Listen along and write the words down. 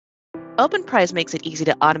Openprise makes it easy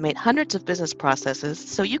to automate hundreds of business processes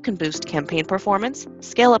so you can boost campaign performance,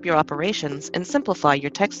 scale up your operations, and simplify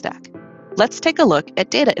your tech stack. Let's take a look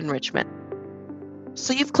at data enrichment.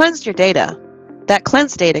 So you've cleansed your data. That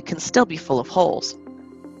cleansed data can still be full of holes.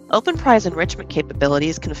 Openprise enrichment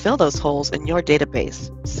capabilities can fill those holes in your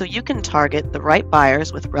database so you can target the right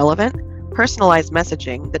buyers with relevant, personalized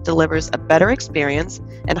messaging that delivers a better experience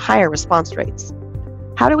and higher response rates.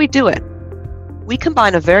 How do we do it? We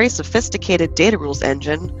combine a very sophisticated data rules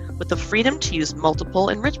engine with the freedom to use multiple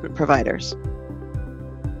enrichment providers.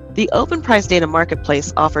 The Openprise Data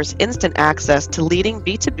Marketplace offers instant access to leading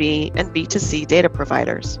B2B and B2C data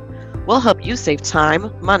providers. We'll help you save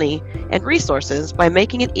time, money, and resources by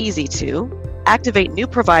making it easy to activate new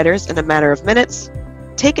providers in a matter of minutes,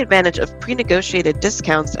 take advantage of pre-negotiated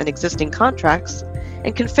discounts and existing contracts,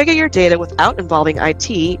 and configure your data without involving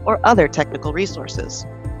IT or other technical resources.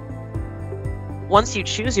 Once you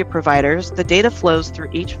choose your providers, the data flows through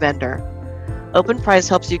each vendor. Openprise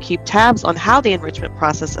helps you keep tabs on how the enrichment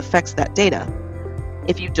process affects that data.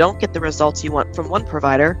 If you don't get the results you want from one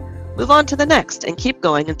provider, move on to the next and keep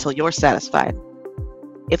going until you're satisfied.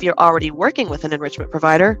 If you're already working with an enrichment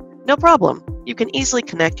provider, no problem. You can easily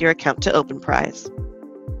connect your account to Openprise.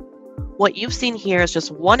 What you've seen here is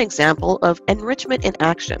just one example of enrichment in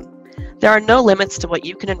action. There are no limits to what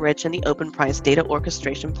you can enrich in the Openprise data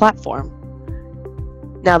orchestration platform.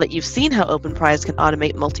 Now that you've seen how Openprise can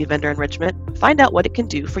automate multi-vendor enrichment, find out what it can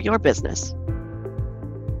do for your business.